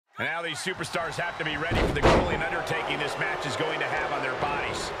And now these superstars have to be ready for the grueling undertaking this match is going to have on their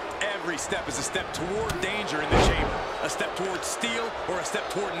bodies. Every step is a step toward danger in the chamber. A step toward steel or a step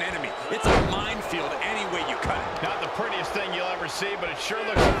toward an enemy. It's a minefield any way you cut it. Not the prettiest thing you'll ever see, but it sure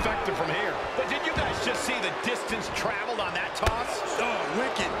looks effective from here. But did you guys just see the distance traveled on that toss? Oh,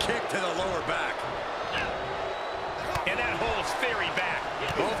 wicked kick to the lower back. And that holds Theory back.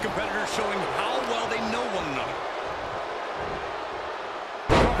 Both competitors showing how well they know one another.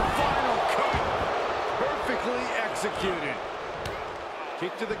 Final cut. Perfectly executed.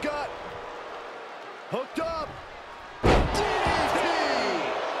 Kick to the gut. Hooked up. DDT.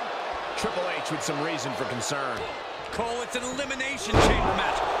 Triple H with some reason for concern. Cole, it's an elimination chamber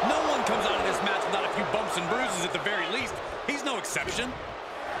match. No one comes out of this match without a few bumps and bruises at the very least. He's no exception.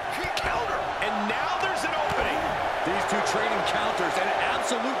 Counter. And now there's an opening. These two trading counters, an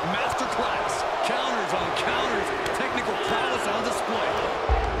absolute masterclass. Counters on counters, technical prowess on display.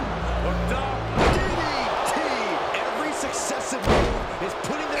 Hooked up. DDT. Every successive move is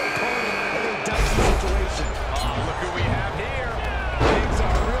putting their opponent in a dicey situation. Oh, look who we have here. Things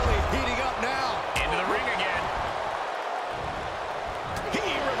are really heating up now. Into the ring again. He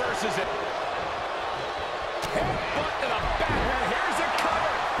reverses it. Headbutt to the back. Here's a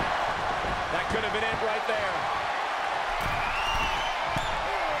cover. That could have been it right there.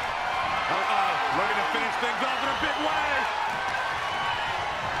 Looking to finish things off in a big way.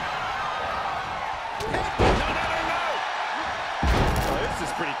 No. Oh, this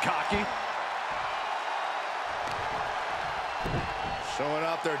is pretty cocky. Showing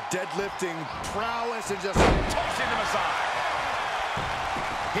off their deadlifting prowess and just Tossing them aside.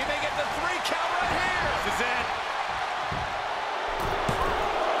 He may get the 3 count right here. This is it.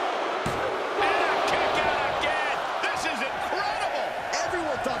 And a kick out again. This is incredible.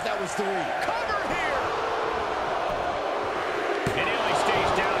 everyone thought that was 3. Cover here. And he only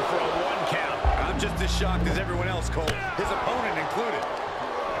stays down for a 1 count. I'm just as shocked as everyone else, Cole. His opponent included.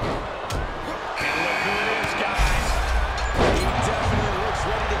 And look who it is, guys. He definitely looks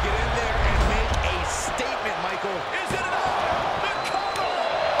ready to get in there and make a statement, Michael. Is it enough? The cover.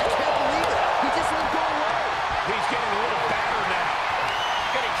 I can't believe it. He just won't go away. He's getting a little battered now.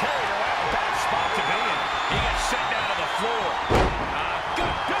 Getting carried around a bad spot to be in. He gets sent down to the floor.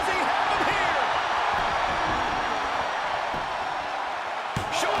 Good. Does he have him here?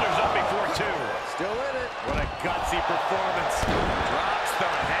 Shoulders up before 2. Still in it. What a gutsy performance. Drops the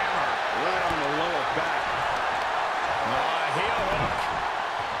hammer right on the lower back. Heel hook.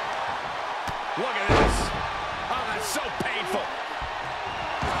 Look at this. Oh, that's so painful.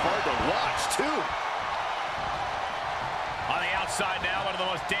 It's hard to watch, too. On the outside now, one of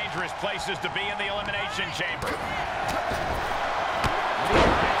the most dangerous places to be in the Elimination Chamber. Knee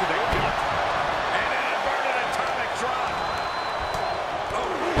right to the gut. And an inverted atomic drop. Oh,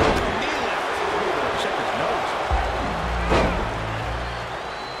 knee lift. Check his nose.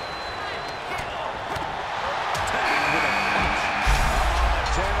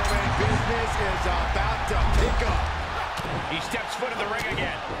 Gentlemen, business is about to pick up. He steps foot in the ring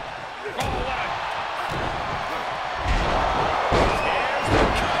again. Oh, what a...